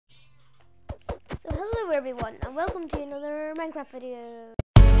So hello everyone and welcome to another Minecraft video.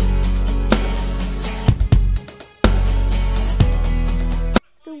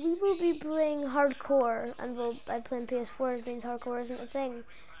 So we will be playing hardcore, and by playing PS4 it means hardcore isn't a thing.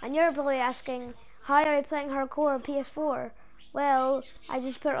 And you're probably asking, how are I playing hardcore on PS4? Well, I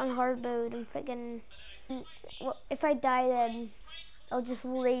just put it on hard mode and freaking, well, if I die then I'll just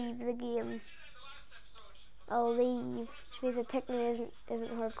leave the game. I'll leave, which means it technically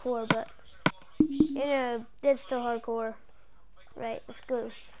isn't hardcore, but you know, it's still hardcore. Right, let's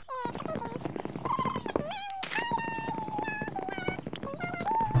go.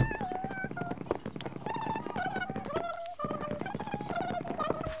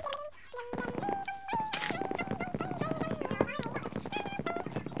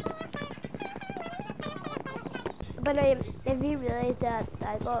 But have you realised that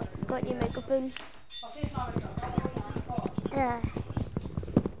I got new microphone? Yeah.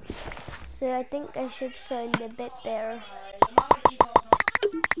 So I think I should sound a bit better.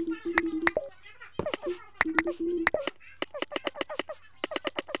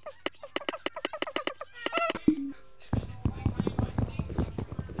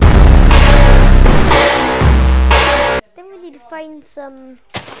 Then we need to find some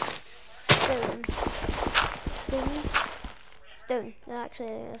stone. Stone. No,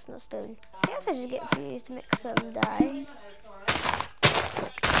 actually, that's not stone. I guess I should get fused to make some dye.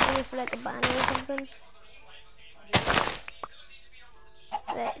 Maybe for like a banner or something.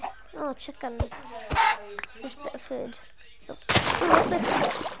 Right. Oh, chicken. There's a bit of food. Oh, what's this?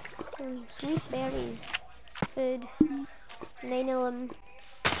 Sweet berries. Food. 9 of them.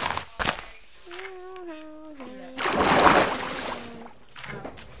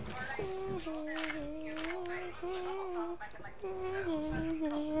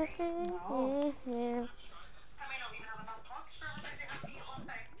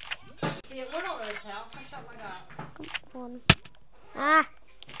 Yeah, we're not really tell. Something like that. Come on. Ah!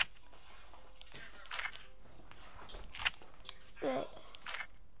 Right.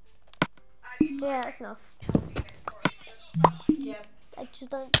 Yeah, that's enough. Yeah. I just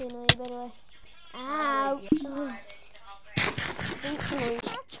don't do annoying, by the way. Ow! Beats me.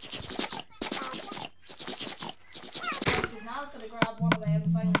 Now to grab one of them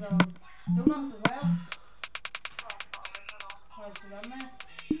things of donuts as well. While she's in there.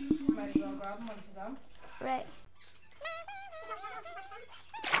 Might as well grab them when she's in. Right.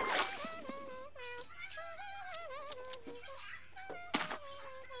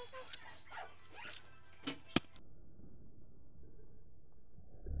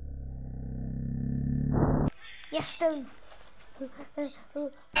 Yes, stone. Like a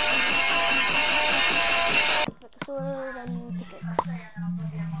sword and pickaxe.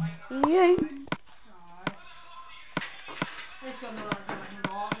 Yay! It's gonna look like you're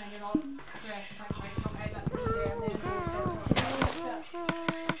gone and you're not stressed from how that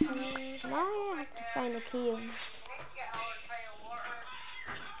Now I have to find a cave.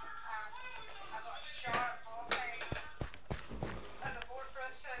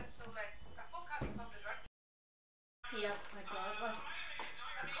 Yep, exactly.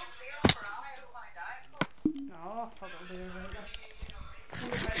 No, probably right.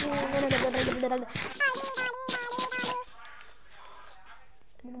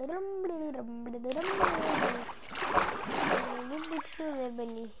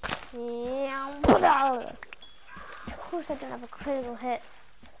 Of course I don't have a critical hit.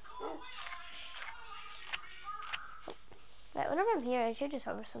 Right, whenever I'm here I should just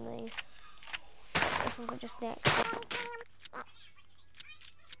harvest some of these. This one just next.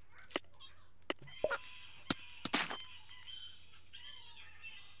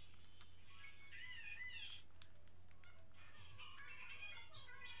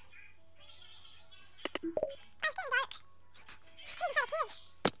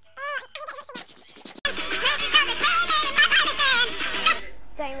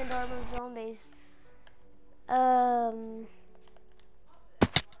 Diamond armor zombies.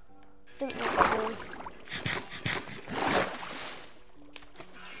 Don't know what to do.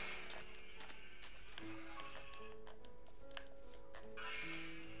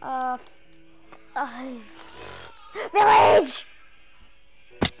 Village!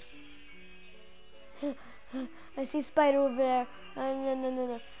 I see a spider over there.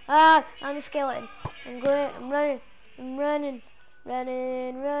 No. Ah, I'm a skeleton. I'm running.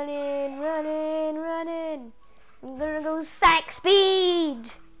 I'm gonna go sack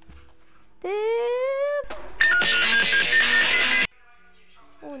speed. Doop.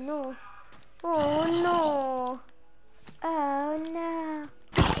 Oh no. Oh no.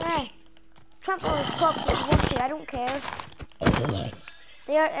 Hey, trample on his corpse if you want to, I don't care.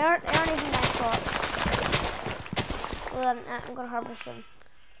 They aren't even nice blocks. Well, I'm gonna harvest them.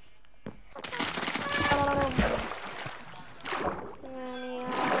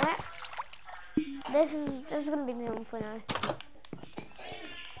 This is gonna be my home for now.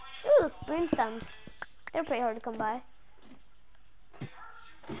 Ooh, green stand. They're pretty hard to come by.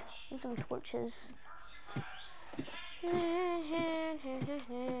 And some torches.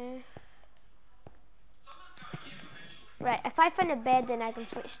 Right, if I find a bed, then I can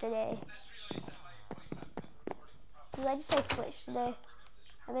switch today. Did I just say switch today?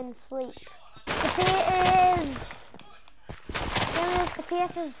 I'm in sleep. Potatoes! There's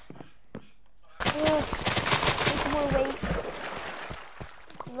potatoes! Ugh. Need some more weight.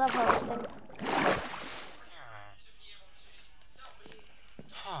 Love harvesting.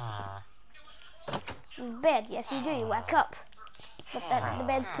 Bed, yes you do, you wake up. But the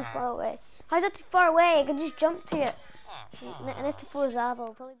bed's too far away. How's that too far away? I can just jump to it. And it's too far as I'll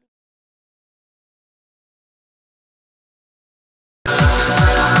probably